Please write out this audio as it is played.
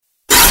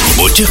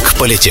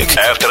Politic.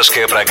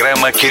 Авторская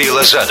программа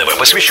Кирилла Задова,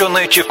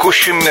 посвященная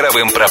текущим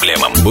мировым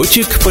проблемам.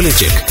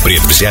 Politic.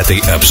 Предвзятый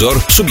обзор,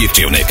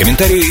 субъективные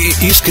комментарии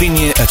и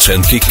искренние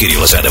оценки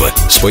Кирилла Задова.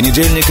 С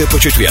понедельника по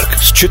четверг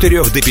с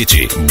 4 до 5.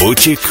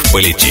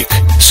 Politic.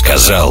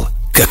 Сказал,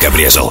 как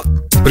обрезал.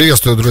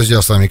 Приветствую,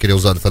 друзья, с вами Кирилл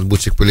Задов от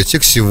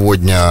Politic.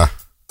 Сегодня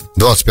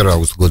 21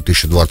 августа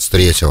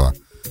 2023,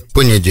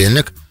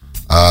 понедельник.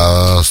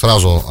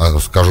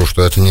 Сразу скажу,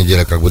 что эта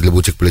неделя как бы для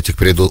Politic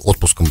перед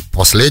отпуском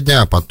последняя,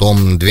 а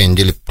потом 2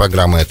 недели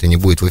программы этой не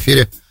будет в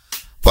эфире,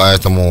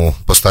 поэтому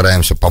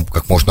постараемся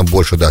как можно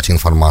больше дать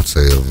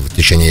информации в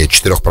течение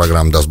 4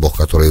 программ, даст Бог,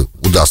 которые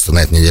удастся на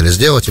этой неделе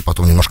сделать, и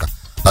потом немножко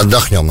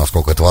отдохнем,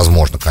 насколько это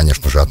возможно,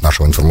 конечно же, от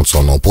нашего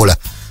информационного поля,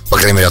 по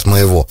крайней мере, от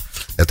моего.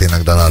 Это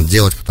иногда надо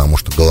делать, потому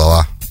что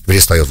голова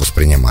перестает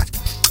воспринимать.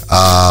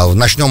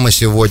 Начнем мы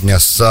сегодня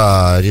с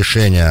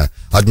решения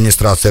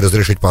администрации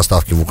разрешить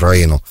поставки в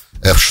Украину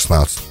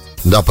F-16.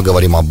 Да,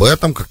 поговорим об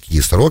этом, какие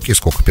сроки,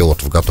 сколько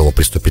пилотов готово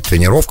приступить к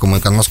тренировкам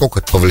и насколько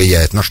это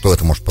повлияет, на что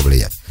это может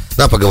повлиять.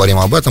 Да, поговорим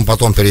об этом,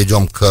 потом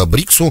перейдем к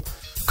БРИКСу,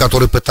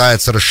 который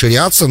пытается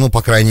расширяться, ну,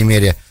 по крайней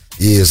мере,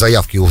 и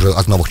заявки уже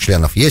от новых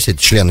членов есть, эти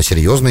члены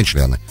серьезные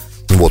члены,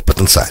 вот,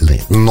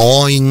 потенциальные,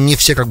 но и не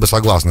все как бы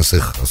согласны с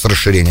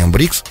расширением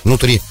БРИКС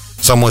внутри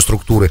самой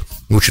структуры,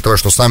 учитывая,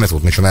 что саммит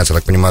вот начинается, я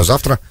так понимаю,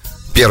 завтра,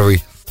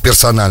 первый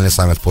персональный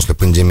саммит после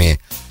пандемии.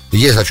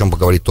 Есть о чем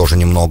поговорить тоже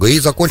немного. И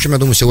закончим, я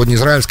думаю, сегодня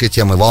израильской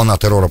темой. Волна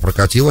террора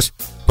прокатилась,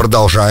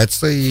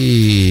 продолжается,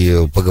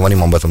 и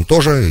поговорим об этом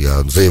тоже.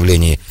 О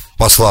заявлении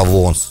посла в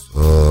ООН,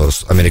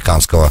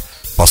 американского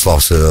посла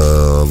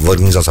в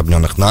Организацию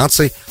Объединенных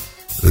Наций.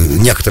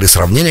 Некоторые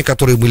сравнения,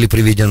 которые были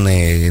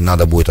приведены,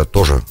 надо будет это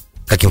тоже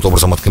каким-то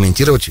образом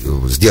откомментировать,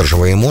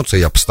 сдерживая эмоции.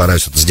 Я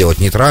постараюсь это сделать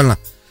нейтрально,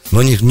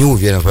 но не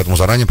уверен, поэтому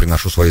заранее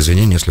приношу свои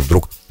извинения, если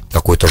вдруг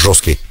какой-то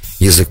жесткий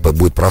язык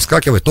будет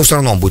проскакивать, но все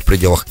равно он будет в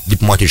пределах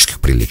дипломатических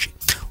приличий.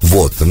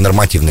 Вот, в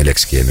нормативной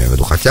лексике я имею в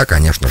виду, хотя,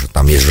 конечно же,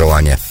 там есть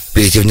желание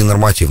перейти в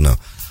ненормативную.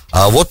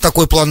 А вот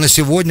такой план на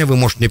сегодня. Вы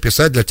можете мне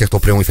писать, для тех, кто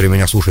в прямом эфире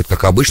меня слушает,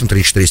 как обычно,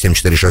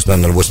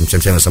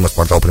 347-460-0877,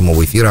 смс-портал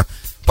прямого эфира.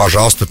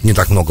 Пожалуйста, не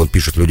так много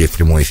пишет людей в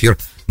прямой эфир,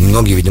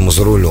 многие, видимо,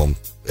 за рулем.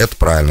 Это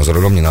правильно, за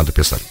рулем не надо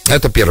писать.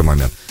 Это первый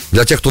момент.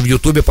 Для тех, кто в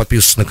Ютубе,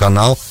 подписывайтесь на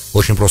канал,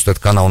 очень просто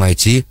этот канал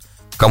найти.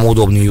 Кому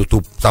удобнее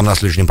YouTube, там на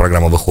следующей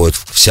программе выходит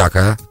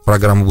всякая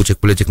программа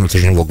Politic, на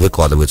следующий влог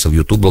выкладывается в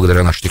YouTube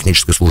благодаря нашей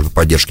технической службе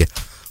поддержки.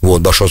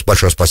 Вот,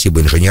 большое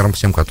спасибо инженерам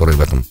всем, которые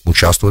в этом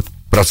участвуют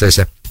в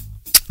процессе.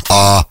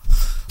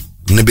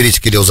 Наберите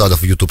Кирилл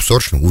Задов в YouTube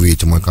Search,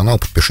 увидите мой канал,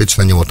 подпишитесь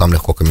на него, там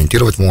легко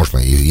комментировать можно,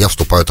 и я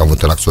вступаю там в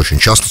интеракцию очень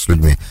часто с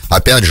людьми.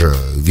 Опять же,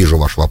 вижу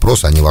ваши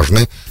вопросы, они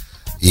важны,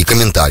 и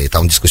комментарии,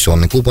 там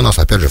дискуссионный клуб у нас,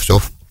 опять же, все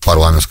в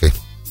парламентской,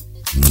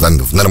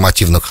 в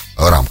нормативных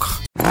рамках.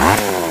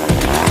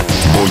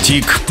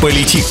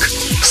 Politic.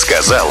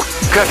 Сказал,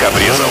 как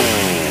обрезал.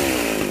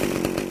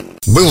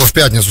 Было в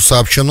пятницу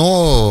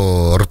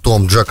сообщено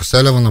ртом Джека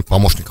Салливана,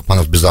 помощника по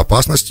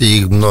безопасности,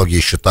 и многие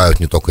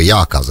считают, не только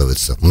я,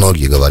 оказывается,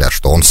 многие говорят,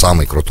 что он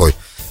самый крутой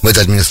в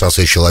этой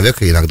администрации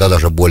человек, и иногда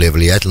даже более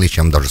влиятельный,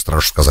 чем даже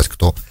страшно сказать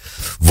кто.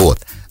 Вот.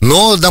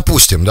 Но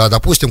допустим,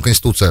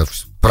 Конституция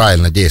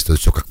правильно действует,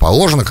 все как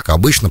положено, как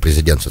обычно,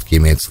 президент все-таки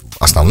имеет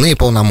основные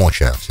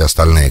полномочия, а все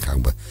остальные как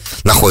бы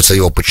находятся в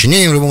его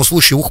подчинении. В любом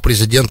случае, ухо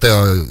президента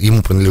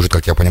ему принадлежит,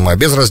 как я понимаю,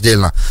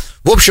 безраздельно.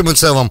 В общем и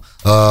целом,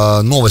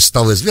 новость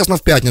стала известна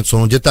в пятницу,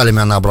 но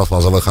деталями она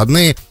обросла за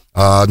выходные.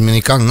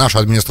 Наша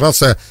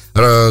администрация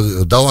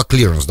дала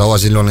клиренс, дала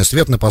зеленый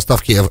свет на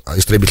поставки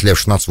истребителей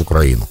F-16 в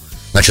Украину.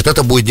 Значит,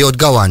 это будет делать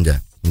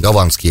Голландия.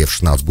 Голландские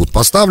F-16 будут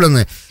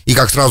поставлены. И,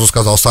 как сразу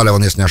сказал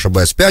Салливан, если не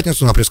ошибаюсь, в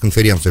пятницу на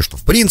пресс-конференции, что,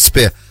 в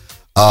принципе,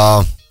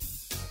 на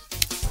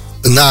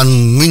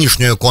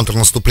нынешнее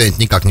контрнаступление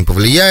никак не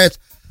повлияет.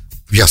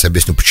 Сейчас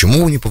объясню,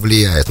 почему не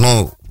повлияет.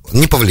 Но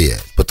не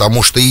повлияет,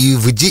 потому что и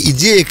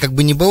идея как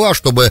бы не была,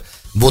 чтобы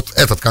вот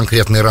этот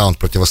конкретный раунд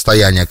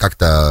противостояния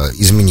как-то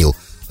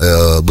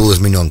был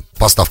изменен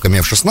поставками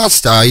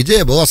F-16, а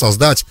идея была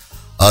создать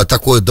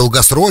такое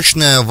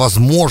долгосрочное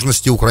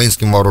возможности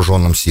украинским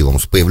вооруженным силам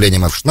с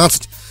появлением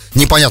F-16.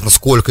 Непонятно,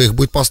 сколько их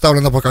будет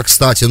поставлено пока,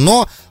 кстати,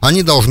 но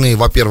они должны,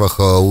 во-первых,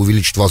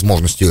 увеличить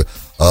возможности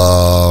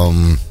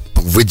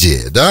в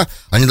идее, да,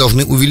 они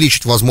должны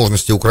увеличить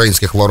возможности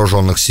украинских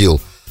вооруженных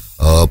сил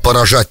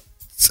поражать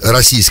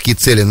российские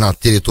цели на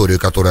территорию,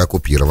 которая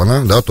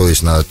оккупирована, да, то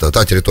есть на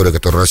та территория,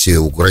 которую Россия и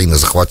Украина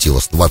захватила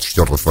с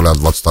 24 февраля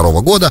 2022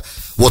 года,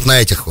 вот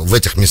в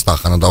этих местах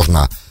она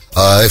должна,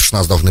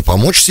 F-16 должны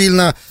помочь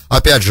сильно,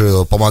 опять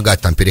же, помогать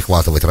там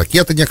перехватывать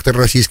ракеты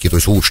некоторые российские, то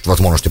есть улучшить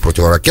возможности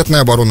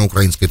противоракетной обороны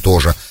украинской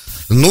тоже.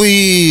 Ну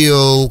и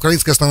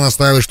украинская сторона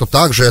настаивает, что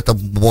также это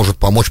может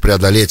помочь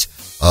преодолеть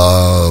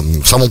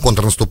в самом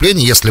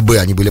контрнаступлении. Если бы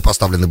они были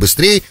поставлены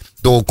быстрее,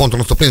 то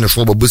контрнаступление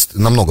шло бы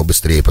намного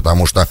быстрее,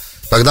 потому что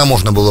тогда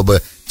можно было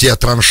бы те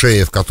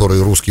траншеи, в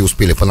которые русские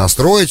успели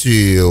понастроить,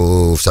 и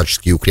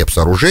всяческие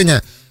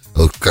укрепсооружения,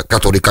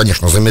 которые,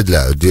 конечно,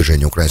 замедляют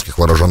движение украинских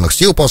вооруженных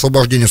сил по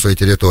освобождению своей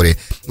территории,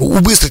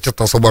 убыстрить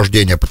это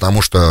освобождение,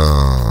 потому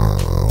что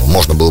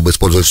можно было бы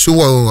использовать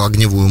всю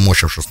огневую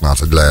мощь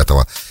F-16 для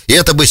этого, и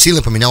это бы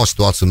сильно поменяло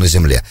ситуацию на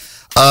земле.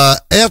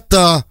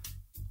 Это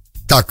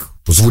так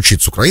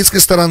звучит с украинской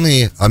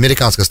стороны,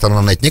 американская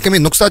сторона на это не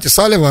комментирует. Но, кстати,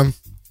 Салливан,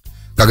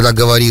 когда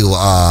говорил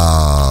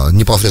о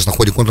непосредственно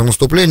ходе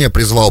контрнаступления,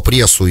 призвал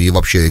прессу и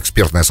вообще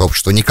экспертное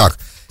сообщество никак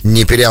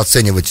не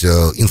переоценивать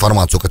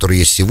информацию, которая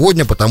есть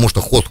сегодня, потому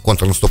что ход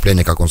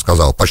контрнаступления, как он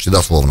сказал, почти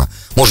дословно,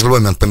 может в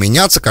любой момент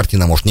поменяться,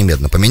 картина может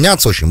немедленно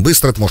поменяться, очень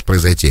быстро это может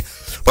произойти.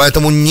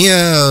 Поэтому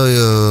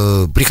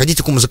не приходите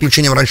к такому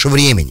заключению раньше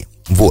времени.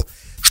 Вот.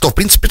 Что, в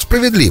принципе,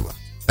 справедливо.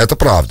 Это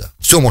правда.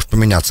 Все может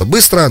поменяться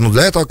быстро, но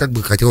для этого как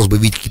бы хотелось бы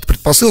видеть какие-то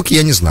предпосылки,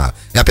 я не знаю.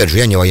 И опять же,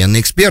 я не военный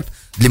эксперт.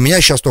 Для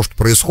меня сейчас то, что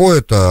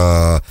происходит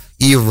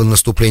и в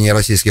наступлении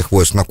российских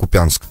войск на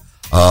Купянск,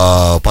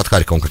 под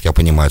Харьковом, как я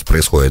понимаю, это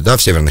происходит, да,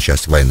 в северной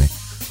части войны,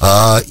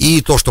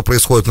 и то, что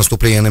происходит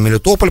наступление на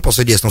Мелитополь по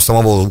свидетельству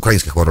самого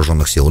украинских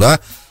вооруженных сил, да,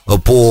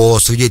 по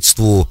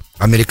свидетельству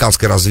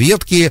американской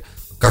разведки,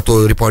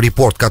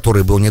 репорт,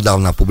 который был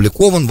недавно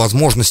опубликован,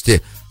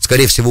 возможности,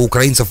 скорее всего,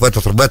 украинцев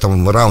в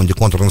этом раунде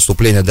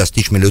контрнаступления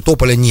достичь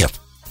Мелитополя нет.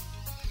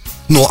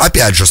 Но,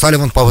 опять же,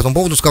 Салливан по этому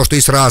поводу сказал, что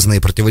есть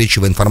разные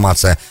противоречивая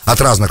информация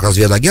от разных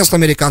разведагентств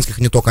американских,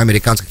 не только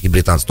американских, и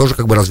британцев тоже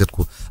как бы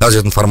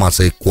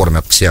развединформацией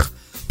кормят всех.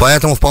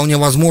 Поэтому вполне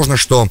возможно,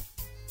 что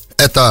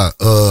это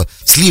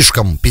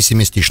слишком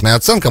пессимистичная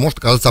оценка может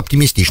оказаться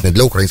оптимистичной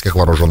для украинских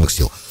вооруженных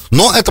сил.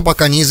 Но это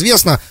пока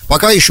неизвестно.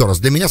 Пока, еще раз,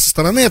 для меня со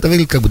стороны это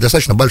выглядит как бы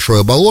достаточно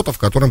большое болото, в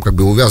котором как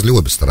бы увязли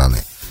обе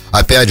стороны.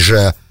 Опять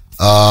же,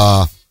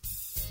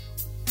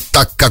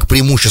 так как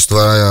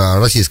преимущество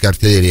российской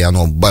артиллерии,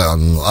 оно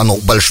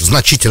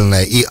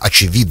значительное и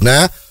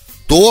очевидное,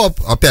 то,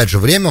 опять же,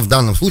 время в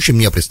данном случае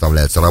мне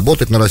представляется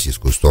работать на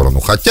российскую сторону.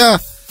 Хотя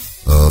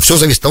все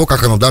зависит от того,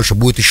 как оно дальше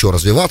будет еще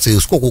развиваться, и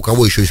сколько у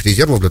кого еще есть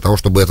резервов для того,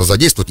 чтобы это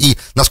задействовать, и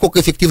насколько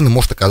эффективным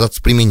может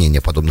оказаться применение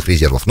подобных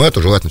резервов. Но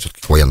это желательно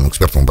все-таки к военным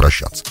экспертам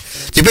обращаться.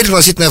 Теперь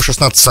относительно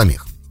F-16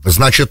 самих.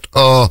 Значит,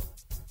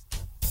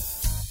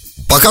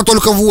 пока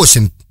только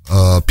 8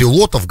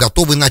 пилотов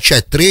готовы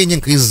начать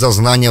тренинг из-за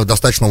знания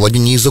достаточного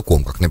владения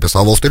языком, как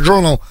написал Wall Street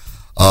Journal.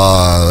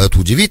 Это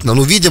удивительно.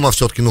 Ну, видимо,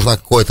 все-таки нужна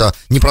какая-то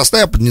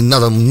непростая,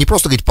 надо не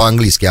просто говорить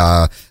по-английски,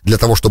 а для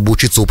того, чтобы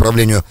учиться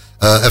управлению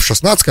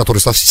F-16, который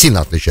совсем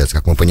сильно отличается,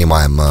 как мы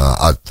понимаем,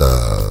 от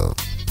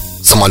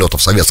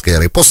самолетов советской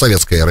эры и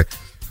постсоветской эры,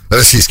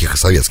 российских и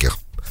советских.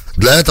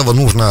 Для этого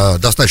нужно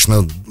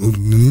достаточно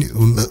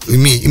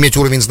иметь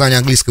уровень знания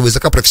английского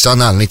языка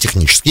профессиональный,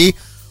 технический.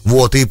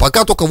 Вот, и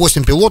пока только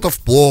 8 пилотов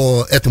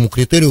по этому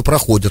критерию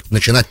проходят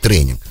начинать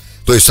тренинг.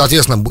 То есть,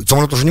 соответственно,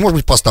 самолет уже не может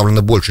быть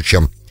поставлено больше,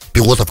 чем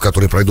пилотов,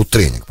 которые пройдут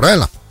тренинг,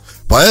 правильно?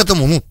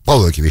 Поэтому, по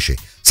логике вещей.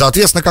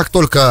 Соответственно, как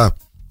только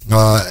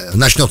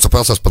начнется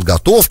процесс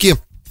подготовки,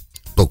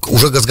 то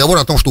уже разговор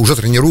о том, что уже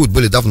тренируют,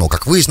 были давно.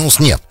 Как выяснилось,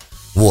 нет.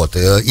 Вот,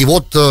 и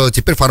вот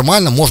теперь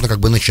формально можно как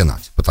бы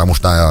начинать, потому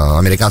что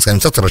американская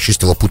администрация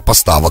расчистила путь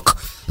поставок.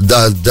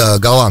 Да,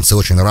 голландцы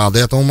очень рады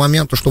этому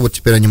моменту, что вот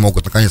теперь они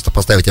могут наконец-то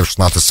поставить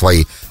F-16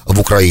 свои в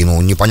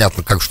Украину.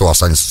 Непонятно, как что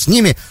останется с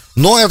ними,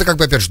 но это как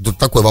бы, опять же,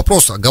 такой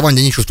вопрос.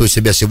 Голландия не чувствует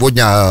себя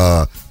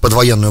сегодня под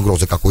военной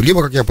угрозой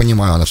какой-либо, как я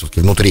понимаю. Она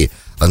все-таки внутри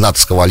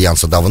натовского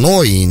альянса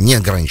давно и не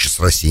граничит с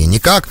Россией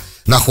никак.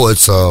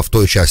 Находится в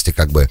той части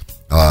как бы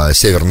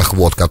северных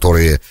вод, к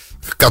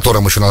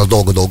которым еще надо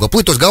долго-долго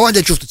плыть. То есть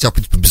Голландия чувствует себя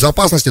в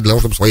безопасности для того,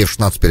 чтобы свои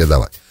F-16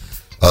 передавать.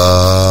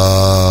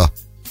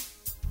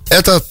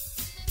 Это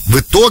в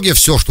итоге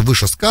все, что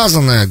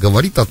вышесказанное,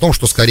 говорит о том,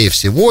 что, скорее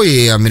всего,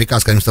 и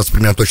американская администрация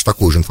примерно точно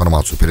такую же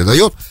информацию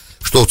передает,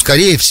 что,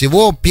 скорее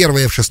всего,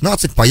 первые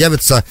F-16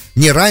 появятся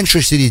не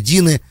раньше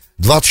середины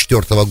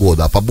 2024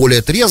 года, а по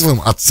более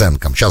трезвым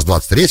оценкам, сейчас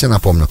 23-й,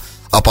 напомню,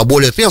 а по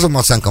более трезвым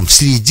оценкам в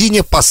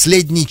середине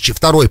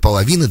второй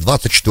половины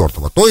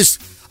 24-го, то есть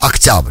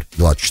октябрь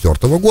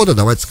 24 года,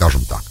 давайте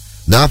скажем так,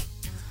 да,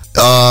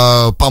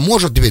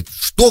 поможет, ведь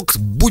что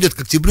будет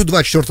к октябрю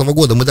 24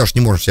 года, мы даже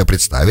не можем себе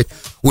представить,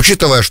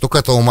 учитывая, что к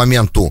этому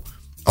моменту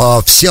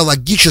все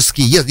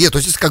логические, то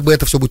есть как бы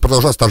это все будет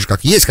продолжаться так же,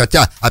 как есть,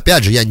 хотя,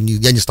 опять же, я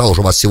не стал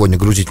уже вас сегодня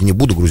грузить и не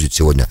буду грузить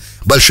сегодня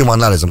большим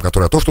анализом,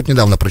 который я тоже тут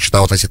недавно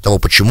прочитал относительно того,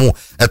 почему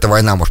эта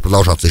война может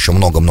продолжаться еще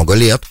много-много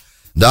лет,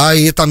 да,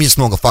 и там есть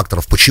много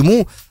факторов,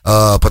 почему,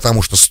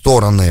 потому что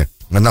стороны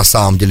на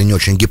самом деле не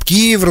очень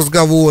гибкие в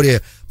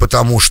разговоре,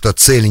 потому что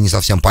цели не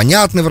совсем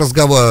понятны в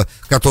разговоре,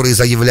 которые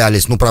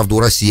заявлялись, правда, у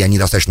России они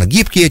достаточно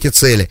гибкие, эти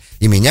цели,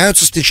 и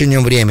меняются с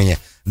течением времени.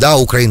 Да,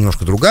 у Украины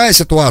немножко другая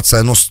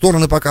ситуация, но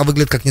стороны пока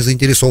выглядят как не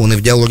заинтересованные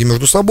в диалоге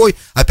между собой,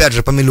 опять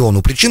же, по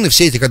миллиону причин, и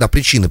все эти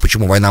причины,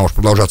 почему война может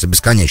продолжаться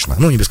бесконечно,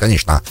 не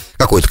бесконечно, а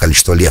какое-то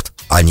количество лет,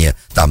 а не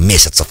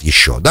месяцев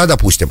еще, да,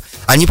 допустим,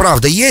 они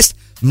правда есть.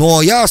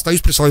 Но я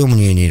остаюсь при своем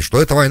мнении, что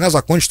эта война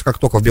закончится, как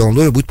только в Белом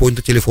доме будет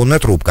поднята телефонная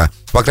трубка.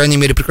 По крайней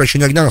мере,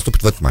 прекращение огня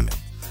наступит в этот момент.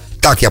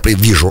 Так я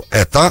вижу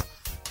это.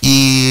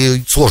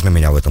 И сложно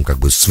меня в этом как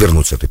бы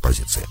свернуть с этой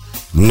позиции.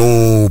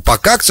 Ну,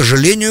 пока, к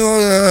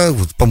сожалению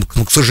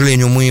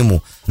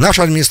моему,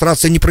 наша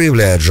администрация не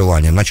проявляет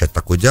желания начать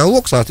такой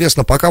диалог,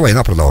 соответственно, пока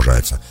война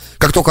продолжается.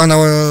 Как только она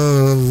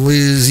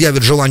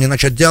изъявит желание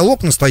начать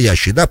диалог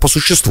настоящий, да, по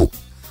существу,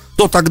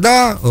 то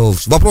тогда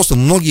вопросы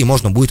многие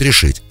можно будет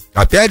решить.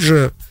 Опять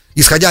же,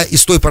 исходя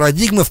из той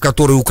парадигмы, в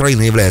которой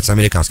Украина является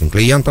американским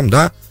клиентом,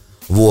 да,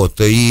 вот,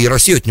 и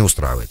Россию это не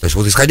устраивает. То есть,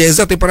 вот исходя из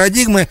этой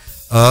парадигмы,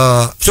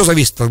 все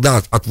зависит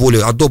тогда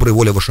от доброй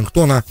воли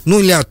Вашингтона, ну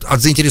или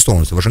от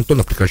заинтересованности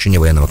Вашингтона в прекращении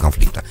военного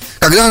конфликта.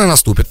 Когда она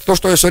наступит? То,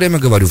 что я все время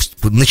говорю,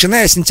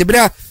 начиная с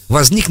сентября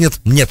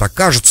возникнет, мне так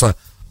кажется,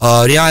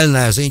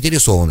 реальная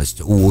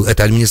заинтересованность у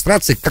этой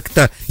администрации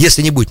как-то,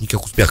 если не будет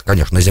никаких успехов,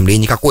 конечно, на земле, и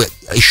никакой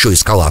еще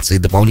эскалации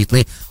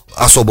дополнительной,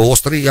 особо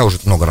острой, я уже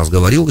много раз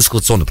говорил,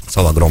 эскалационный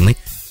потенциал огромный.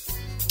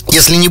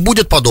 Если не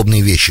будет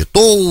подобные вещи,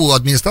 то у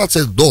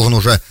администрации должен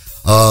уже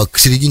к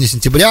середине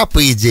сентября,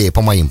 по идее,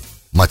 по моим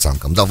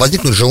оценкам, да,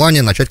 возникнуть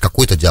желание начать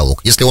какой-то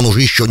диалог, если он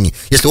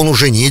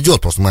уже не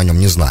идет, просто мы о нем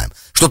не знаем,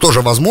 что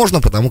тоже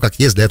возможно, потому как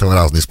есть для этого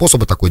разные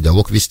способы такой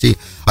диалог вести.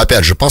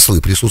 Опять же,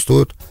 послы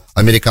присутствуют,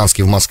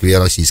 американские в Москве,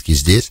 российские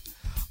здесь,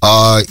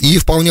 и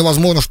вполне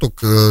возможно, что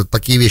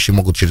такие вещи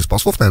могут через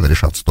послов, наверное,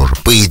 решаться тоже,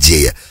 по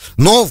идее.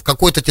 Но в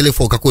какой-то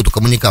телефон, какую-то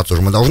коммуникацию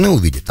же мы должны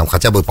увидеть, там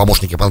хотя бы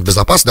помощники по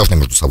безопасности должны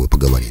между собой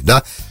поговорить,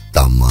 да,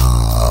 там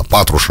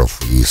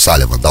Патрушев и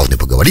Салливан должны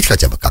поговорить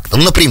хотя бы как-то,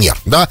 ну, например,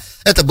 да,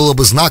 это было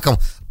бы знаком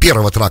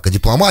первого трака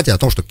дипломатии о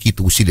том, что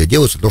какие-то усилия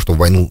делаются для того, чтобы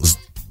войну,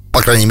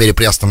 по крайней мере,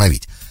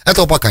 приостановить.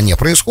 Этого пока не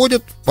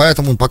происходит,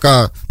 поэтому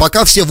пока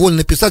все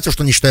вольны писать все,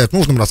 что не считают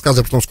нужным,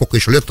 рассказывать о том, сколько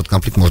еще лет этот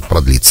конфликт может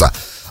продлиться.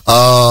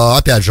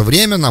 Опять же,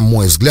 время, на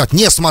мой взгляд,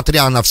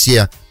 несмотря на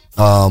все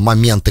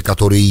моменты,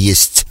 которые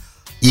есть,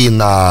 и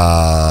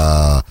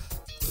на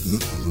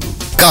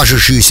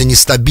кажущуюся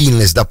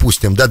нестабильность,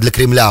 допустим, да, для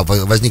Кремля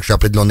возникшие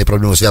определенные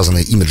проблемы,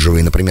 связанные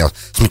имиджевые, например,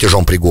 с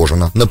мятежом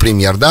Пригожина,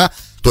 например, да,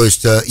 то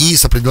есть и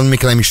с определенными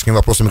экономическими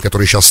вопросами,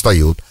 которые сейчас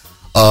встают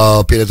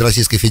перед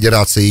Российской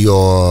Федерацией,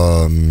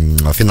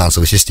 ее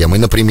финансовой системой,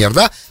 например,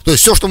 да, то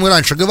есть все, что мы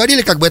раньше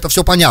говорили, как бы это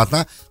все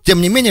понятно, тем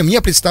не менее,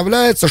 мне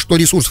представляется, что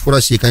ресурсов у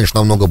России,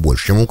 конечно, намного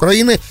больше, чем у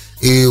Украины,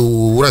 и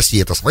у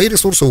России это свои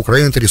ресурсы, у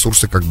Украины это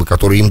ресурсы, как бы,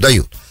 которые им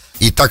дают.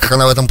 И так как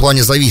она в этом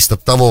плане зависит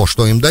от того,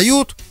 что им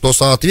дают, то,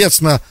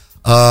 соответственно,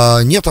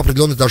 нет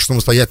определенной даже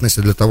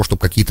самостоятельности для того,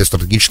 чтобы какие-то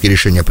стратегические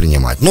решения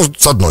принимать. Ну,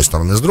 с одной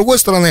стороны. С другой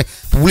стороны,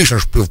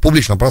 в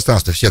публичном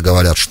пространстве все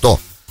говорят, что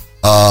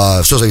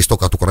все зависит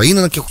только от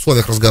Украины, на каких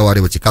условиях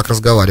разговаривать, и как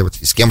разговаривать,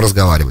 и с кем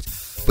разговаривать.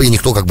 И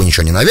никто как бы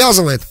ничего не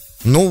навязывает.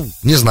 Ну,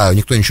 не знаю,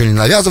 никто ничего не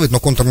навязывает, но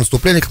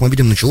контрнаступление, как мы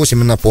видим, началось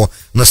именно по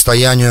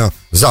настоянию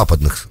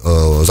западных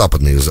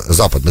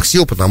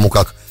сил, потому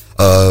как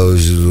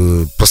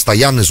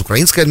постоянно из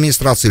украинской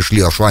администрации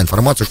шла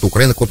информация, что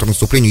Украина к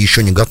контрнаступлению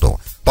еще не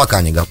готова.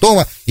 Пока не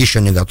готова,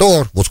 еще не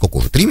готова. Вот сколько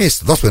уже, 3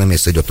 месяца, 2,5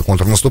 месяца идет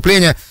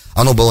контрнаступление.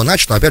 Оно было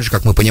начато, опять же,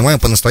 как мы понимаем,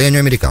 по настоянию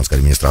американской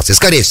администрации.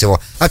 Скорее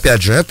всего,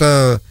 опять же,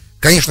 это,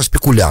 конечно,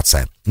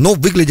 спекуляция, но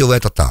выглядело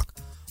это так.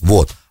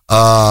 Вот.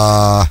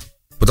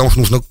 Потому что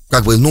нужно,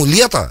 как бы, ну,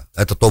 лето —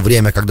 это то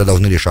время, когда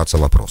должны решаться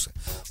вопросы.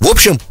 В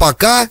общем,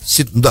 пока,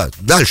 да,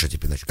 дальше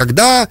теперь, значит,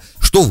 когда,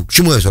 что, к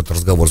чему я этот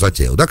разговор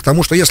затеял, да, к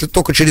тому, что если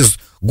только через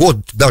год,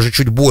 даже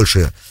чуть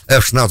больше,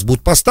 F-16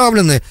 будут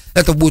поставлены,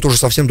 это будет уже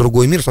совсем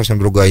другой мир, совсем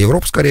другая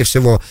Европа, скорее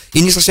всего,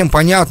 и не совсем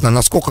понятно,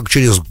 насколько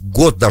через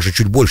год, даже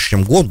чуть больше,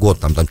 чем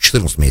год, там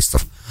 14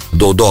 месяцев,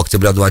 до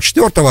октября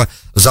 24-го,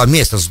 за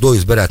месяц до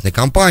избирательной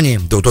кампании,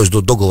 то есть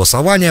до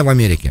голосования в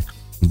Америке,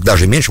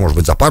 даже меньше, может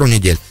быть, за пару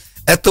недель,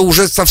 это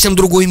уже совсем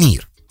другой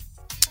мир.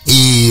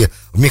 И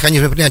в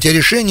механизме принятия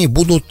решений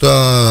будут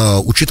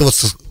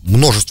учитываться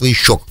множество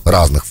еще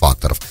разных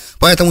факторов.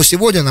 Поэтому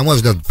сегодня, на мой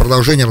взгляд,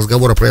 продолжение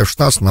разговора про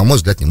F-16, на мой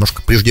взгляд,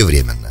 немножко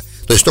преждевременное.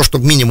 То есть то, что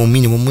минимум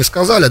мы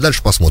сказали, а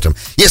дальше посмотрим.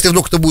 Если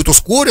вдруг это будет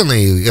ускорено,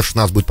 и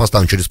F-16 будет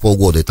поставлен через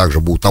полгода, и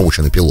также будут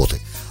научены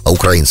пилоты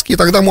украинские,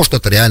 тогда может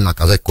это реально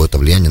оказать какое-то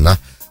влияние на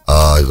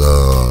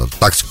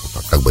тактику,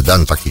 как бы, да,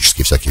 на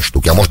тактические всякие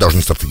штуки, а может даже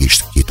на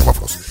стратегические какие-то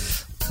вопросы.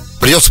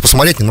 Придется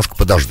посмотреть, немножко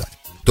подождать.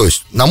 То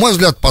есть, на мой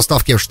взгляд,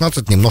 поставки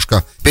F-16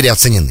 немножко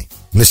переоценены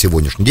на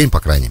сегодняшний день, по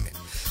крайней мере.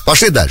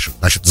 Пошли дальше.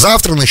 Значит,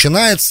 завтра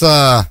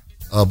начинается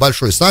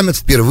большой саммит,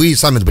 впервые,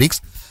 саммит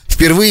БРИКС,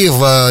 впервые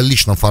в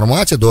личном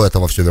формате, до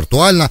этого все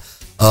виртуально.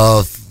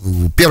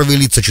 Первые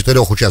лица 4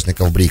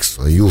 участников БРИКС,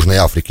 Южной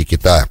Африки,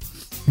 Китая,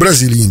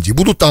 Бразилии, Индии,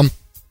 будут там.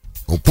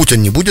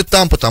 Путин не будет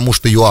там, потому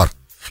что ЮАР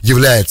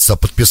является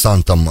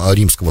подписантом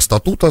Римского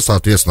статута,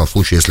 соответственно, в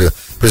случае, если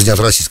президент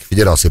Российской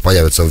Федерации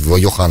появится в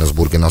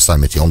Йоханнесбурге на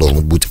саммите, он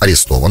должен быть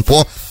арестован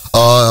по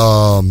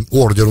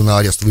ордеру на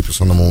арест,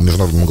 выписанному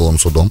Международным уголовным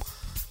судом.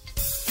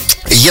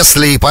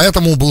 Если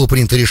поэтому было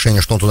принято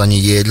решение, что он туда не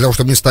едет, для того,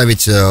 чтобы не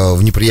ставить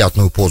в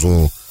неприятную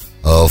позу,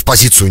 в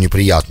позицию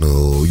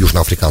неприятную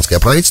южноафриканское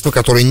правительство,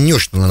 которое не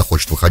очень, наверное,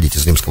 хочет выходить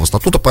из Римского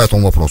статута по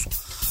этому вопросу.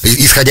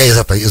 исходя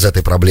из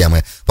этой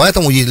проблемы.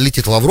 Поэтому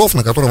летит Лавров,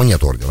 на которого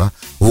нет ордена.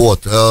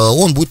 Вот,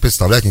 он будет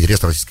представлять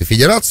интересы Российской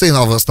Федерации,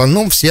 но в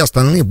остальном все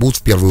остальные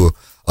будут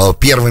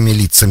первыми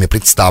лицами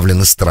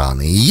представлены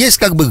страны. И есть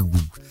как бы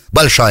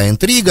большая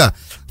интрига.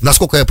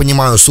 Насколько я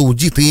понимаю,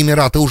 Саудиты и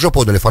Эмираты уже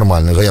подали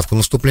формальную заявку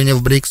на вступление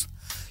в БРИКС.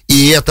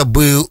 И это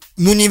бы,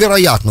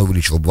 невероятно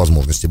увеличило бы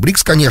возможности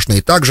БРИКС, конечно,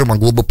 и также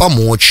могло бы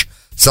помочь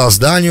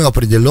созданию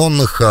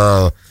определенных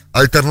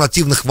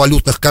альтернативных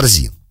валютных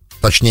корзин.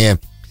 Точнее,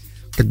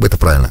 как бы это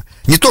правильно,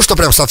 не то, что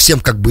прям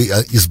совсем как бы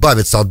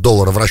избавиться от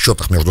доллара в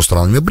расчетах между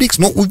странами БРИКС,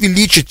 но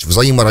увеличить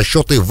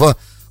взаиморасчеты в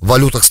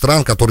валютах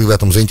стран, которые в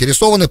этом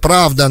заинтересованы.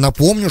 Правда,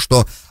 напомню,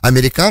 что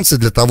американцы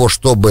для того,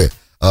 чтобы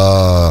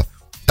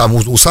там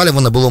у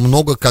Салливана было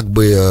много как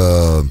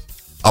бы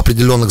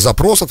определенных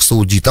запросов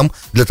саудитам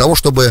для того,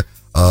 чтобы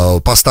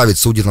поставить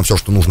саудитам все,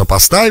 что нужно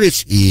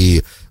поставить,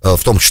 и в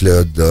том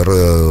числе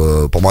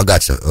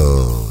помогать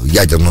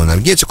ядерную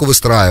энергетику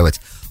выстраивать.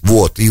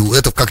 Вот, и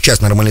это как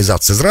часть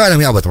нормализации с Израилем,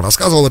 я об этом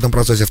рассказывал в этом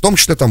процессе. В том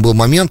числе там был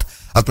момент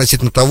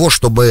относительно того,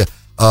 чтобы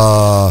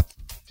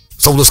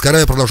Саудовская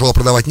Аравия продолжала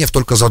продавать нефть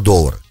только за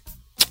доллары.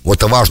 Вот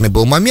это важный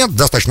был момент,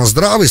 достаточно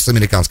здравый с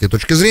американской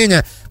точки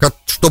зрения,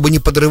 чтобы не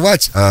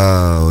подрывать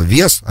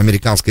вес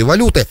американской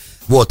валюты.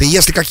 Вот, и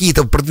если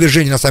какие-то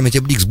продвижения на саммите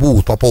БРИКС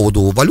будут по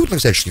поводу валютных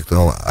всяческих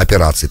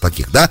операций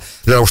таких, да,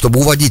 для того, чтобы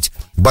уводить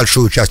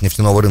большую часть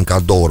нефтяного рынка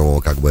от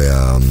долларового, как бы,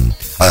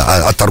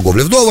 от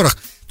торговли в долларах,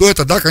 то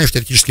это, да, конечно,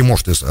 теоретически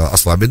может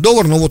ослабить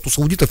доллар, но вот у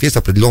саудитов есть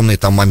определенные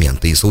там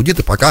моменты, и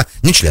саудиты пока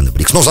не члены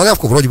БРИКС, но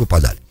заявку вроде бы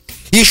подали.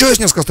 И еще есть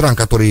несколько стран,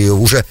 которые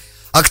уже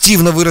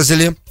активно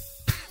выразили,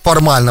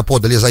 формально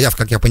подали заявку,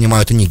 как я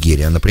понимаю, это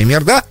Нигерия,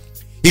 например, да,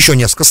 еще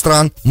несколько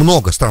стран,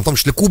 много стран, в том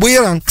числе Куба и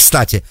Иран,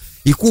 кстати,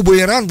 и Куба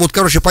и Иран, вот,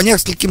 короче, по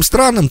нескольким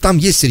странам там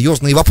есть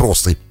серьезные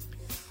вопросы,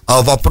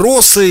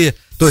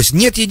 то есть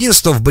нет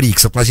единства в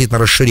БРИКС относительно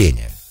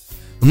расширения,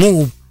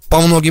 по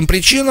многим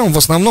причинам, в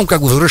основном,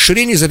 как бы, в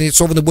расширении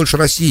заинтересованы больше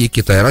Россия и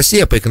Китай.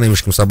 Россия по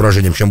экономическим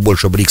соображениям, чем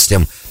больше БРИКС,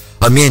 тем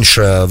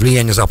меньше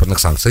влияние западных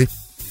санкций.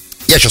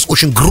 Я сейчас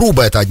очень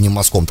грубо это одним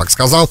мазком так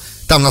сказал.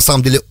 Там, на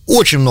самом деле,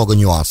 очень много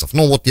нюансов.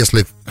 Вот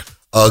если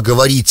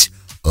говорить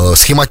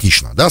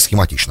схематично,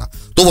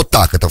 то вот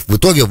так, это в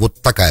итоге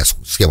вот такая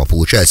схема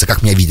получается,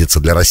 как мне видится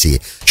для России.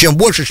 Чем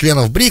больше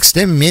членов БРИКС,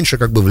 тем меньше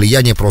как бы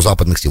влияния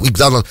прозападных сил. И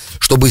главное,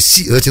 чтобы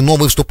эти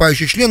новые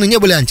вступающие члены не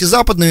были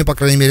антизападными, по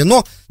крайней мере,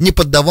 но не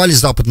поддавались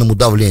западному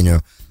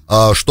давлению,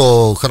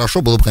 что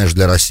хорошо было бы, конечно,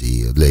 для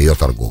России, для ее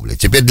торговли.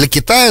 Теперь для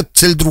Китая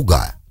цель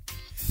другая.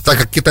 Так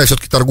как Китай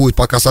все-таки торгует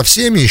пока со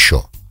всеми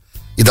еще,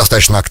 и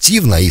достаточно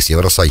активно, и с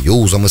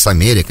Евросоюзом, и с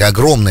Америкой,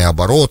 огромные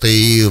обороты,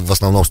 и в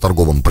основном с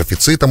торговым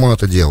профицитом он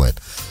это делает,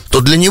 то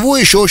для него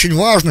еще очень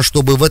важно,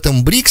 чтобы в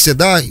этом БРИКСе,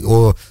 да,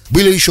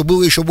 было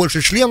еще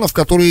больше членов,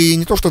 которые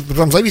не то что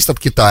там зависят от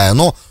Китая,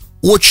 но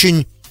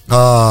очень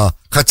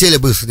хотели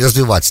бы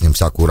развивать с ним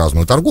всякую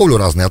разную торговлю,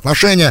 разные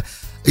отношения.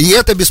 И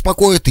это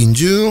беспокоит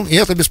Индию, и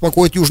это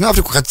беспокоит Южную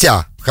Африку,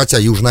 хотя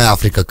Южная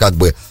Африка как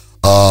бы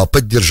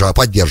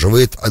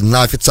поддерживает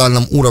на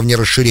официальном уровне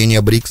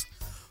расширения БРИКС.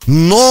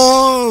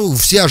 Но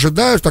все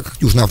ожидают, так как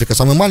Южная Африка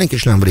самый маленький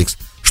член БРИКС,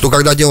 что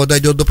когда дело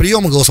дойдет до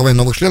приема голосования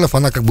новых членов,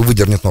 она как бы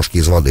выдернет ножки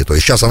из воды. То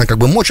есть сейчас она как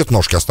бы мочит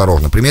ножки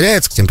осторожно,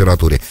 примеряется к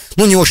температуре,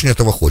 но не очень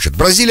этого хочет.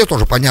 Бразилия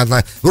тоже,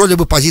 понятно, вроде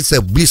бы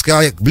позиция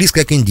близкая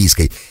к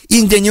индийской.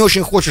 Индия не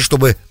очень хочет,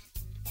 чтобы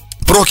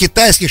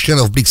прокитайских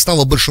членов БРИКС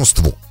стало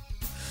большинство.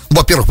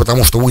 Во-первых,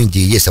 потому что у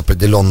Индии есть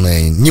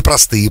определенные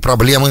непростые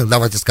проблемы,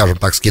 давайте скажем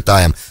так, с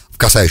Китаем,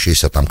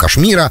 касающиеся там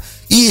Кашмира,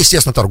 и,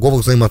 естественно,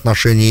 торговых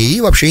взаимоотношений,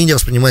 и вообще Индия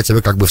воспринимает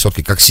себя как бы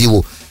все-таки как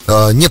силу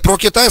не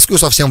прокитайскую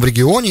совсем в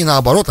регионе, и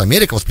наоборот,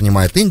 Америка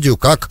воспринимает Индию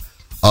как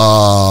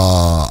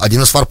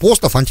один из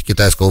форпостов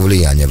антикитайского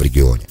влияния в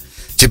регионе.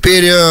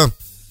 Теперь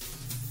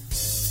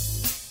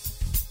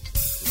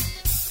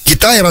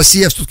Китай и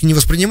Россия все-таки не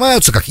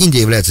воспринимаются, как Индия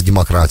является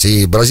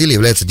демократией, Бразилия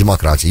является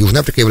демократией,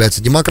 Южная Африка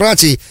является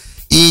демократией,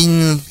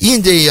 и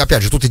Индия,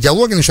 опять же, тут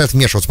идеология начинает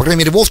вмешиваться. По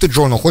крайней мере, Wall Street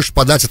Journal хочет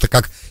подать это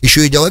как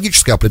еще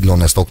идеологическое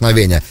определенное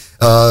столкновение.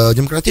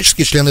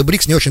 Демократические члены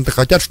БРИКС не очень-то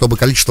хотят, чтобы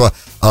количество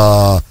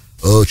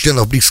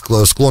членов БРИКС,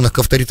 склонных к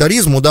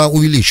авторитаризму, да,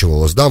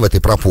 увеличивалось, да, в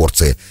этой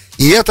пропорции.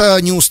 И это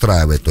не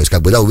устраивает, то есть,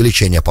 как бы, да,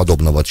 увеличение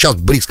подобного. Сейчас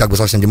БРИКС, как бы,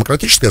 совсем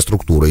демократическая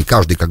структура, и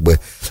каждый, как бы,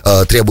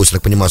 требуется,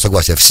 так понимаю,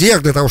 согласия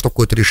всех для того, чтобы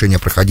какое-то решение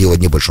проходило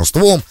не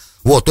большинством.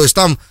 Вот, то есть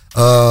там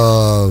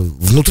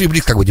внутри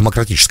БРИКС как бы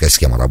демократическая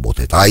схема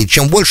работает. А и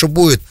чем больше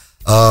будет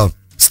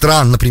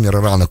стран, например,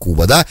 Иран и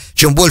Куба, да,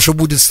 чем больше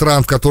будет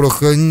стран, в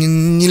которых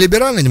не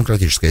либеральная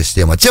демократическая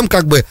система, тем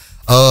как бы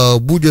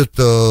будет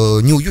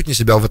неуютнее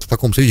себя в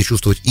таком союзе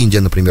чувствовать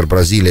Индия, например,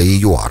 Бразилия и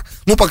ЮАР.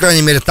 По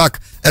крайней мере, так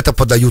это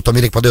подает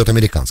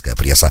американская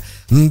пресса.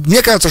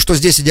 Мне кажется, что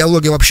здесь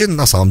идеология вообще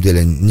на самом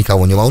деле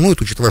никого не волнует,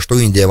 учитывая, что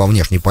Индия во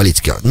внешней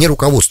политике не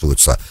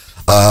руководствуется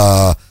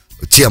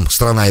тем,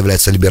 страна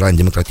является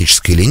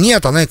либерально-демократической или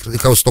нет, она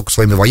руководствуется только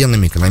своими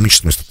военными,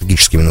 экономическими,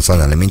 стратегическими,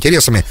 национальными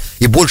интересами,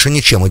 и больше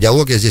ничем.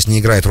 Идеология здесь не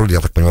играет роли, я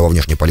так понимаю, во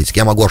внешней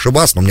политике. Я могу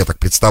ошибаться, но мне так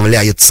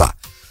представляется.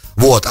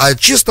 Вот, а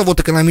чисто вот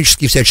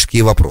экономические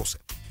всяческие вопросы.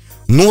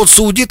 Ну вот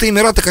Саудиты и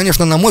Эмираты,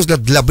 конечно, на мой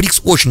взгляд, для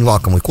БРИКС очень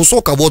лакомый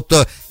кусок, а вот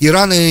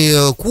Иран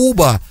и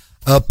Куба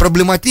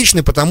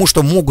проблематичны, потому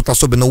что могут,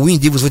 особенно у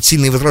Индии, вызвать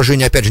сильные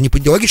возражения, опять же, не по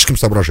идеологическим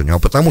соображениям, а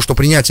потому что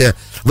принятие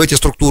в эти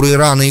структуры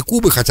Ирана и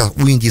Кубы, хотя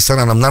у Индии с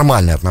Ираном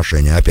нормальные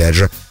отношения, опять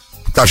же,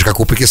 так же, как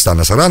у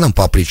Пакистана с Ираном,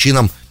 по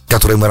причинам,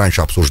 которые мы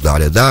раньше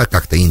обсуждали, да,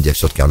 как-то Индия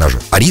все-таки, она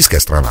же арийская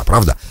страна,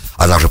 правда?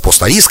 Она же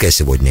постарийская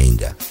сегодня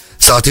Индия.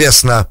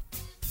 Соответственно,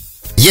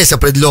 есть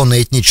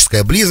определенная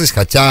этническая близость,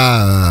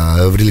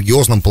 хотя в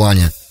религиозном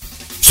плане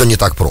все не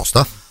так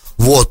просто.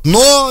 Вот,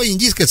 но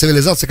индийская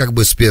цивилизация как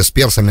бы с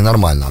персами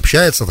нормально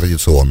общается,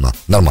 традиционно,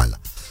 нормально.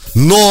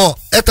 Но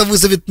это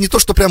вызовет не то,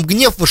 что прям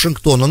гнев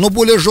Вашингтона, но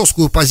более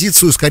жесткую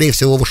позицию, скорее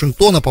всего,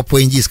 Вашингтона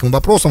по индийским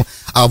вопросам.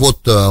 А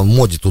вот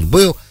Моди тут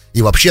был,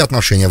 и вообще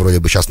отношения вроде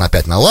бы сейчас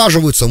опять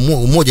налаживаются.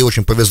 Моди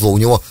очень повезло,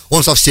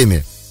 он со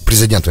всеми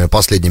президентами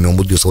последними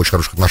умудрился в очень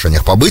хороших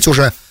отношениях побыть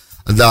уже.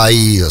 Да,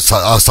 и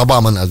с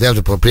Обамой,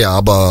 Моди был при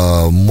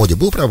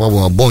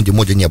Обаме,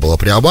 Моди не было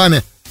при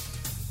Обаме.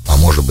 А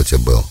может быть и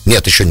был.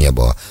 Нет, еще не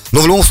было.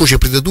 Но в любом случае,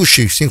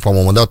 предыдущий Сингх,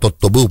 по-моему, да, тот,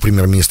 кто был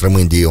премьер-министром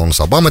Индии, он с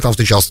Обамой там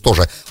встречался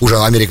тоже. Уже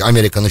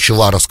Америка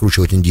начала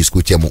раскручивать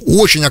индийскую тему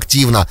очень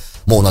активно.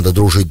 Мол, надо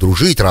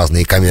дружить,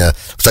 разные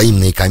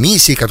взаимные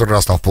комиссии, которые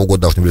раз там в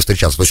полгода должны были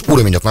встречаться. То есть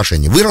уровень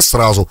отношений вырос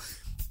сразу.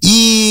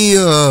 И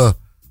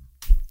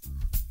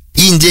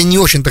Индия не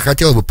очень-то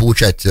хотела бы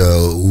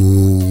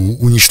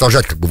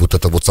уничтожать как бы вот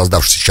это вот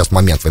создавшийся сейчас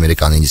момент в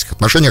американо-индийских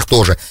отношениях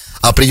тоже.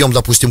 А прием,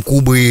 допустим,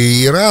 Кубы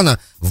и Ирана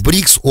в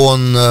БРИКС,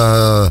 он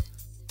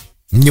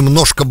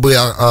немножко бы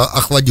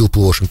охладил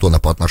пыл Вашингтона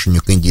по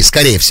отношению к Индии,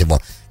 скорее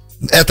всего.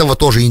 Этого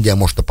тоже Индия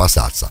может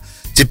опасаться.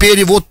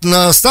 Теперь вот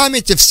на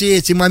саммите все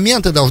эти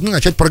моменты должны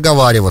начать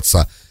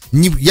проговариваться.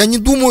 Я не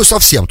думаю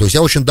совсем, то есть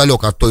я очень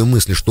далек от той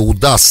мысли, что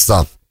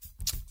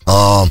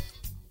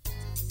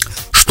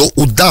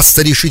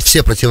удастся решить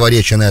все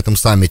противоречия на этом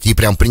саммите и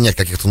прям принять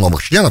каких-то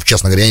новых членов,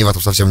 честно говоря, я в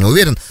этом совсем не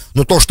уверен,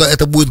 но то, что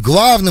это будет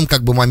главным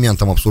как бы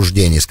моментом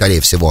обсуждений,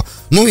 скорее всего,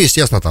 ну,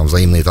 естественно, там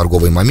взаимные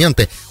торговые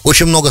моменты.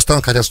 Очень много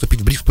стран хотят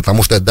вступить в БРИКС,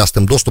 потому что это даст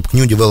им доступ к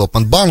New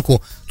Development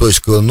банку, то есть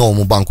к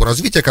новому банку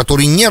развития,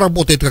 который не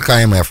работает как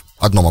ИМФ,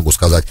 одно могу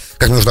сказать,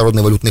 как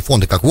Международный валютный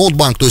фонд и как World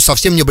Bank, то есть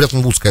совсем не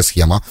Бреттон-Вудская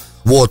схема,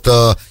 вот,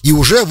 и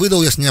уже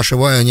выдал, если не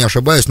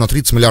ошибаюсь, на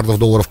 $30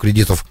 миллиардов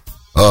кредитов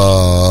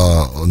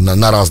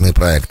на разные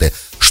проекты,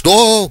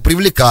 что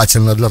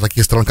привлекательно для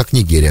таких стран, как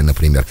Нигерия,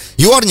 например.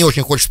 ЮАР не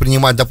очень хочет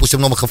принимать, допустим,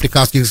 новых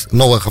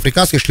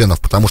африканских членов,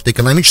 потому что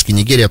экономически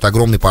Нигерия — это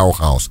огромный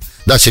пауэрхаус,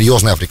 да,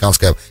 серьезная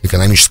африканская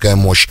экономическая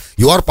мощь.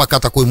 ЮАР пока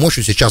такой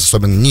мощью сейчас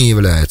особенно не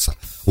является.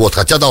 Вот,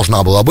 хотя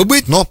должна была бы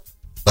быть, но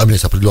там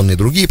есть определенные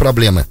другие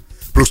проблемы.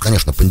 Плюс,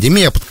 конечно,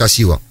 пандемия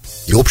подкосила,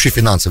 и общий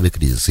финансовый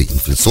кризис, и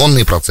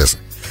инфляционные процессы,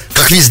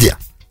 как везде.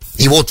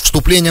 И вот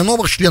вступление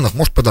новых членов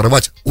может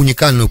подорвать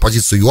уникальную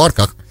позицию ЮАР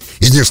как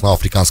единственного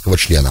африканского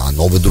члена, а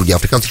новые другие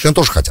африканские члены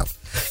тоже хотят.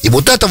 И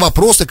вот это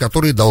вопросы,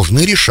 которые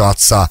должны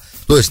решаться.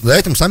 То есть за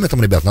этим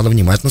саммитом, ребят, надо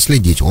внимательно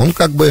следить. Он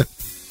как бы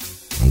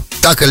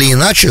так или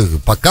иначе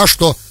пока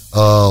что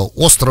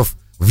остров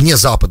вне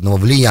западного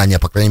влияния,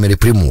 по крайней мере,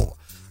 прямого.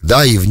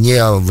 Да, и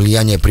вне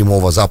влияния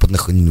прямого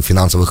западных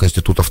финансовых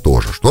институтов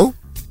тоже, что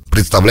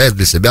представляет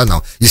из себя,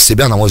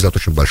 на мой взгляд,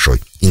 очень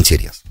большой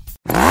интерес.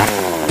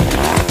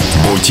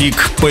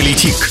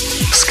 Бутик-политик.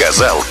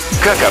 Сказал,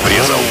 как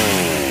обрезал.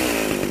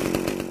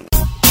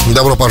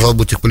 Добро пожаловать в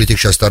Бутик-политик,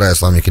 часть 2.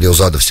 С вами Кирилл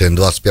Задов. Сегодня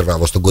 21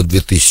 августа, год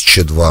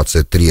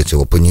 2023,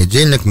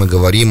 понедельник. Мы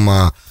говорим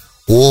о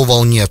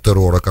волне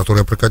террора,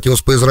 которая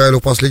прокатилась по Израилю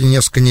последние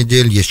несколько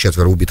недель. Есть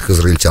 4 убитых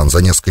израильтян за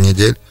несколько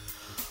недель.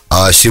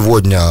 А в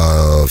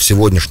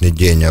сегодняшний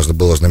день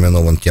был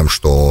ознаменован тем,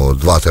 что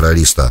 2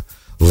 террориста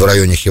в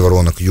районе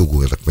Хеврона к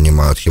югу, я так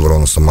понимаю, от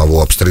Хеврона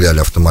самого, обстреляли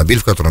автомобиль,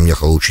 в котором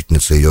ехала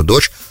учительница и ее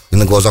дочь, и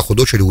на глазах у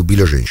дочери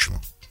убили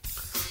женщину.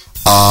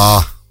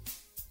 А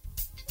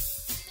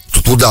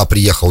туда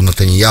приехал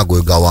Нетаньягу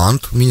и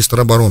Галант,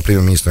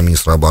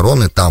 премьер-министра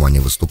обороны, там они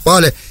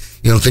выступали,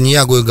 и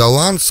Нетаньягу и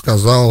Галант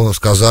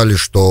сказали,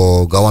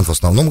 что Галант в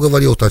основном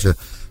говорил, кстати,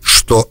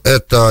 что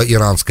это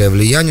иранское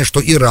влияние, что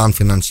Иран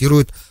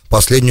финансирует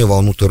последнюю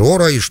волну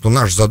террора, и что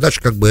наша задача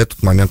как бы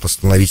этот момент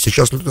остановить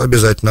сейчас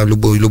обязательно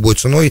любой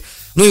ценой.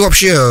 Ну и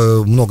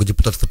вообще много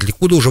депутатов от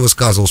Ликуда уже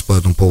высказывалось по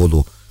этому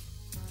поводу.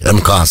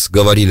 МКАС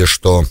говорили,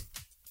 что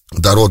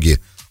дороги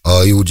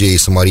Иудеи и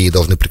Самарии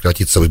должны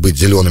прекратиться быть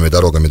зелеными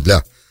дорогами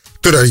для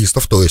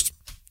террористов, то есть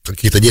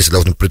какие-то действия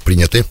должны быть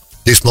предприняты.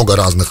 Есть много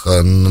разных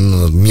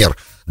мер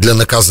для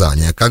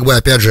наказания. Как бы,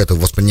 опять же, это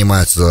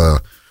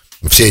воспринимается...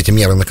 Все эти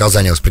меры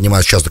наказания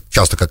воспринимаются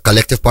часто как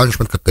collective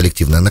punishment, как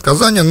коллективное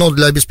наказание, но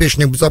для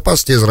обеспечения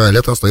безопасности Израиля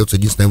это остается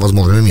единственными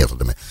возможными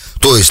методами.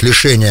 То есть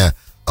лишение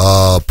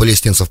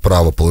палестинцев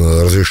права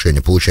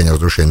получения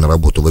разрешения на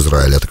работу в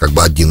Израиле, это как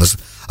бы один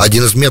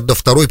из методов.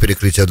 Второй —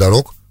 перекрытие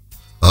дорог,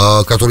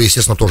 который,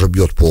 естественно, тоже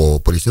бьет по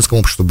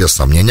палестинскому обществу, без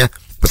сомнения,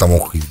 потому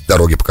что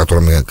дороги,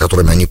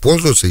 которыми они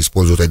пользуются,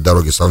 используют эти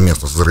дороги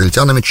совместно с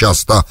израильтянами,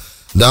 часто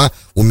да,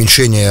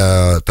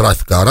 уменьшение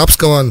трафика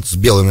арабского с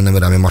белыми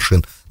номерами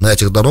машин на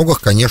этих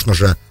дорогах, конечно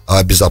же,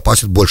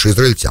 обезопасит больше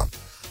израильтян.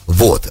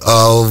 Вот.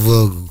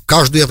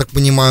 Каждый, я так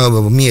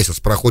понимаю, месяц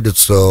проходит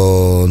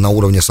на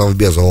уровне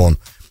Совбеза ООН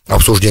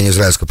обсуждение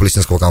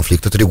израильско-палестинского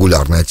конфликта. Это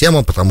регулярная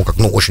тема, потому как,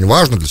 очень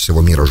важно для всего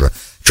мира же,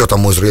 что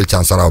там у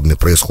израильтян с арабами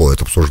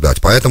происходит,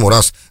 обсуждать. Поэтому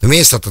раз в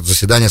месяц это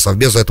заседание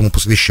Совбеза этому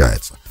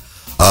посвящается.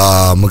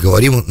 Мы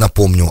говорим,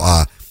 напомню,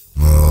 о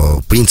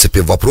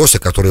принципе, вопросе,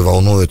 который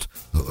волнует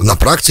на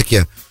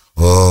практике,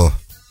 10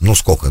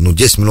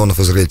 миллионов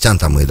израильтян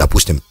там и,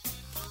 допустим,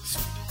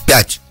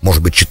 5,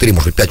 может быть, 4,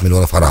 может быть, 5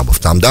 миллионов арабов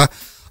там, да.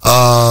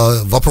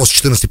 Вопрос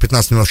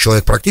 14-15 миллионов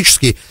человек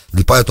практически,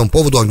 и по этому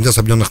поводу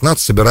Организация Объединенных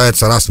Наций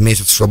собирается раз в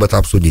месяц, чтобы это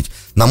обсудить.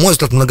 На мой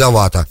взгляд,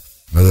 многовато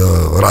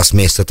раз в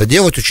месяц это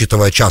делать,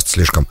 учитывая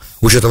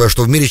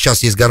что в мире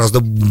сейчас есть гораздо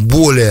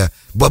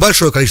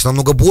большое количество,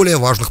 намного более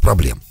важных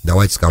проблем,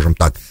 давайте скажем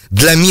так,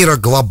 для мира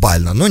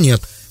глобально, но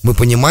нет, мы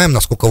понимаем,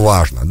 насколько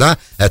важно, да,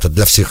 это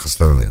для всех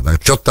остальных, да?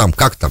 Что там,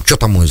 как там, что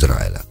там у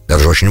Израиля, это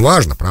же очень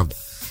важно, правда.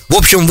 В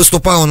общем,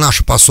 выступал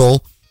наш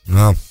посол,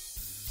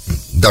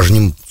 даже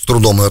не с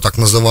трудом ее так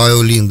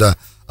называю, Линда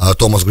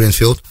Томас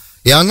Гринфилд,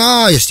 и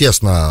она,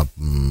 естественно,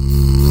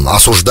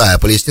 осуждая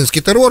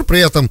палестинский террор, при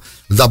этом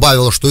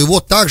добавила, что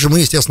его также мы,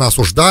 естественно,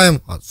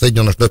 осуждаем,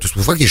 Соединенные Штаты, то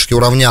есть фактически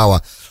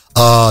уравняла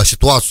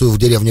ситуацию в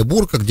деревне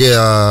Бурка, где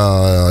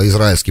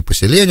израильский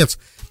поселенец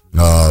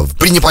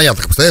при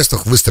непонятных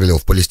обстоятельствах выстрелил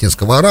в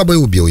палестинского араба и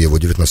убил его,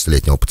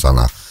 19-летнего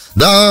пацана.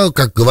 Да,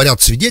 как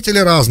говорят свидетели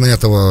разные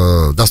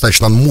этого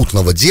достаточно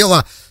мутного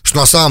дела, что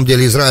на самом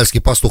деле израильский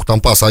пастух там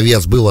пас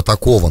овец был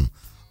атакован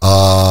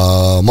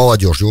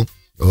молодежью.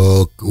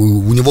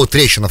 У него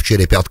трещина в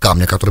черепе от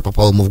камня, который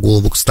попал ему в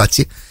голову,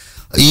 кстати.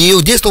 И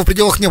действовал в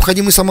пределах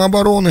необходимой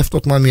самообороны в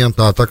тот момент,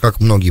 так как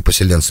многие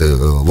поселенцы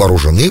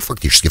вооружены,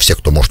 фактически все,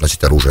 кто может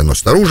носить оружие,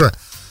 носит оружие,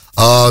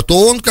 то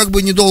он, как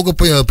бы недолго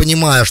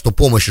понимая, что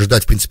помощи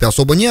ждать, в принципе,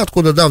 особо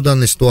неоткуда, да, в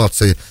данной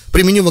ситуации,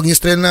 применил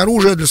огнестрельное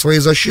оружие для своей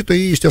защиты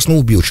и, естественно,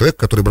 убил человека,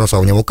 который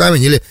бросал в него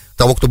камень, или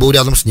того, кто был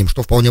рядом с ним,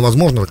 что вполне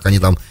возможно, как они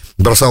там,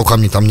 бросал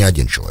камни там не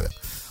один человек.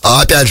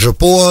 А опять же,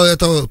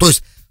 то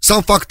есть,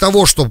 сам факт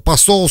того, что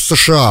посол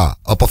США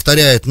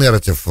повторяет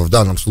нарратив в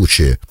данном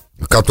случае,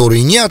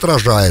 который не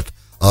отражает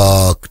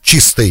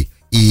чистой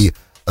и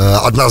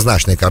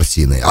однозначной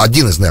картины,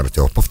 один из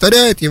нарративов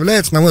повторяет,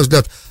 является, на мой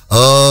взгляд,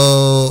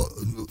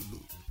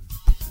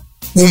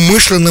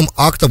 умышленным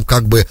актом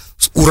как бы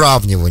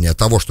уравнивания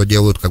того, что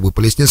делают как бы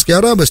палестинские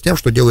арабы, с тем,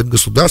 что делает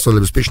государство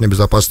для обеспечения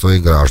безопасности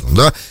своих граждан,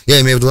 да,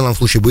 я имею в виду в данном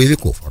случае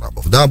боевиков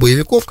арабов, да,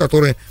 боевиков,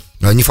 которые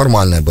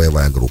неформальная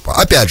боевая группа,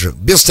 опять же,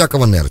 без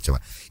всякого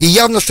нарратива, и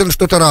явно, что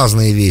это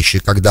разные вещи,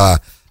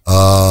 когда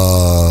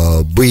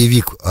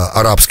боевик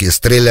арабский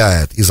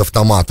стреляет из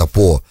автомата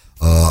по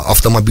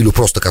автомобилю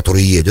просто,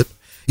 который едет,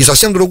 и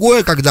совсем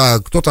другое, когда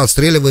кто-то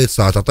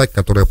отстреливается от атак,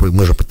 которые,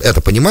 мы же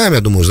это понимаем,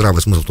 я думаю,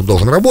 здравый смысл тут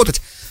должен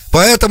работать.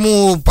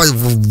 Поэтому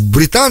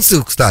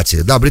британцы,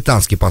 кстати, да,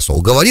 британский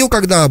посол говорил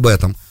когда об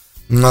этом,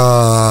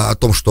 о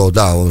том, что,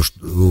 да, он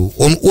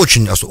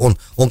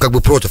как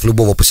бы против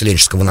любого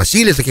поселенческого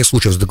насилия, таких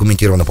случаев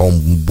задокументировано,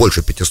 по-моему,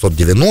 больше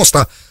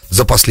 590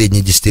 за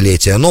последние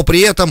десятилетия, но при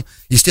этом,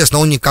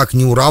 естественно, он никак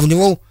не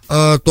уравнивал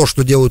то,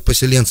 что делают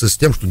поселенцы, с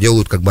тем, что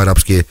делают как бы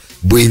арабские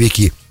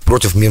боевики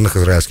против мирных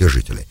израильских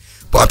жителей.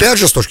 Опять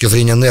же, с точки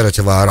зрения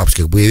нарратива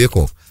арабских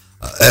боевиков,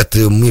 это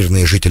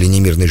мирные жители, не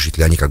мирные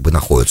жители, они как бы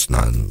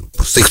находятся,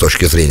 с их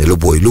точки зрения,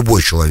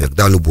 любой человек,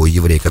 да, любой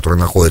еврей, который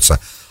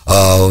находится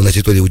на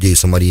территории Иудеи и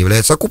Самарии,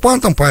 является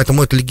оккупантом,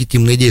 поэтому это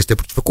легитимные действия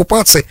против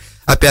оккупации,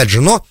 опять же,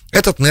 но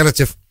этот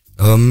нарратив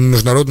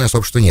международное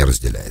сообщество не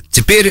разделяет.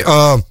 Теперь,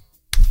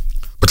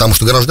 потому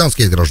что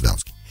гражданский есть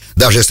гражданский,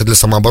 даже если для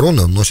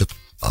самообороны он носит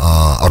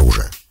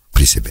оружие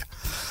при себе.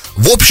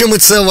 В общем и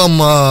целом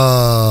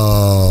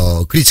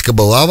критика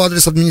была в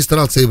адрес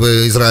администрации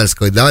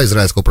израильской, да,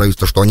 израильского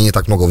правительства, что они не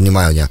так много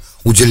внимания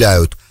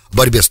уделяют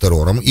борьбе с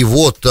террором. И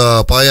вот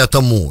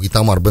поэтому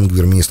Итамар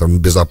Бен-Гвир, министр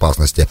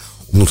безопасности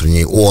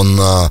внутренней, он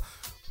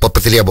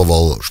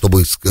потребовал,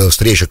 чтобы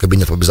встреча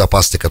Кабинета по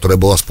безопасности, которая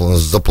была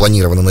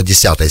запланирована на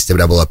 10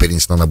 сентября, была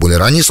перенесена на более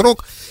ранний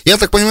срок. Я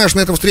так понимаю, что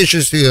на этой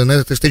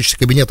встрече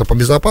Кабинета по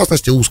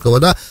безопасности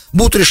узкого, да,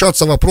 будут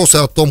решаться вопросы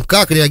о том,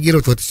 как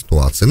реагировать в этой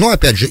ситуации. Но,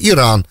 опять же,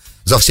 Иран,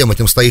 за всем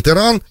этим стоит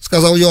Иран,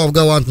 сказал Йоав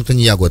Галант,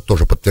 Нетаньяху это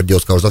тоже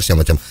подтвердил, сказал, за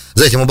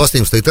этим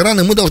обострением стоит Иран,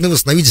 и мы должны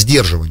восстановить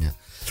сдерживание.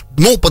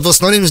 Ну, под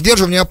восстановлением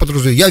сдерживания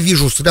я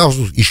вижу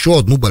сразу еще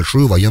одну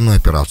большую военную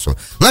операцию.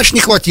 Значит,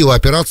 не хватило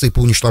операции по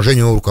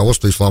уничтожению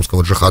руководства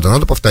исламского джихада.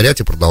 Надо повторять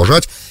и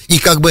продолжать. И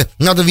как бы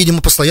надо,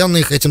 видимо, постоянно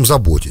их этим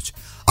заботить.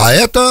 А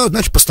это,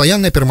 значит,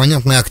 постоянная,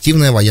 перманентная,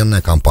 активная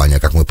военная кампания.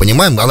 Как мы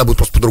понимаем, она будет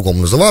просто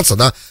по-другому называться,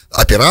 да,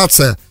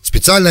 операция,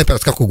 специальная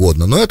операция, как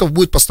угодно. Но это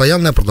будет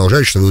постоянная,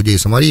 продолжающаяся в Иудее и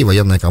Самарии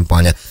военная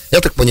кампания. Я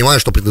так понимаю,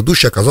 что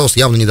предыдущая оказалась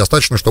явно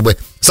недостаточно, чтобы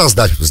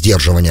создать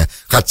сдерживание.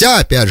 Хотя,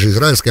 опять же,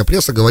 израильская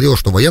пресса говорила,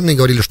 что военные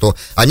говорили, что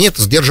они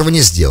это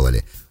сдерживание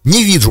сделали.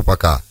 Не вижу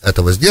пока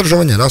этого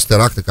сдерживания, раз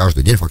теракты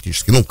каждый день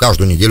фактически,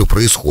 каждую неделю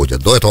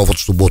происходят. До этого вот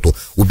в субботу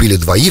убили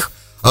 2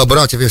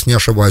 братьев, если не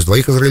ошибаюсь, 2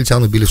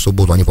 израильтян убили в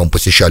субботу, они, по-моему,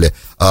 посещали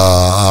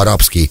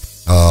арабский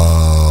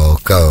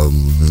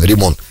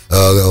ремонт,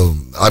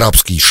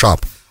 арабский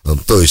шап,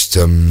 то есть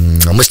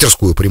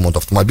мастерскую по ремонту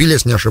автомобиля,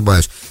 если не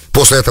ошибаюсь.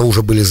 После этого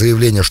уже были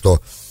заявления,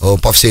 что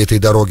по всей этой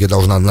дороге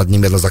надо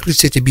немедленно закрыть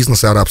все эти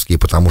бизнесы арабские,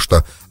 потому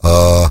что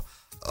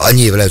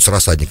они являются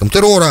рассадником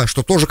террора,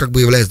 что тоже как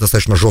бы является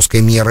достаточно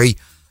жесткой мерой.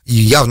 И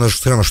явно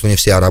все равно, что не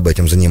все арабы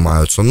этим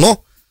занимаются.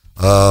 Но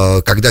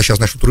когда сейчас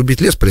начнут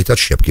рубить лес, полетят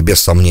щепки, без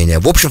сомнения.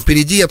 В общем,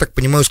 впереди, я так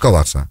понимаю,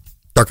 эскалация.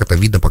 Так это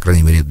видно, по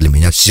крайней мере, для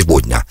меня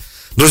сегодня.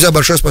 Друзья,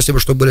 большое спасибо,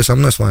 что были со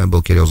мной. С вами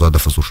был Кирилл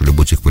Задов, и слушали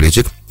 «Бутик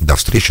Политик». До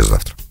встречи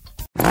завтра.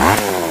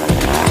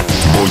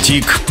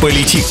 «Бутик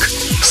Политик».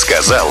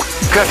 Сказал,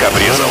 как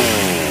обрезал.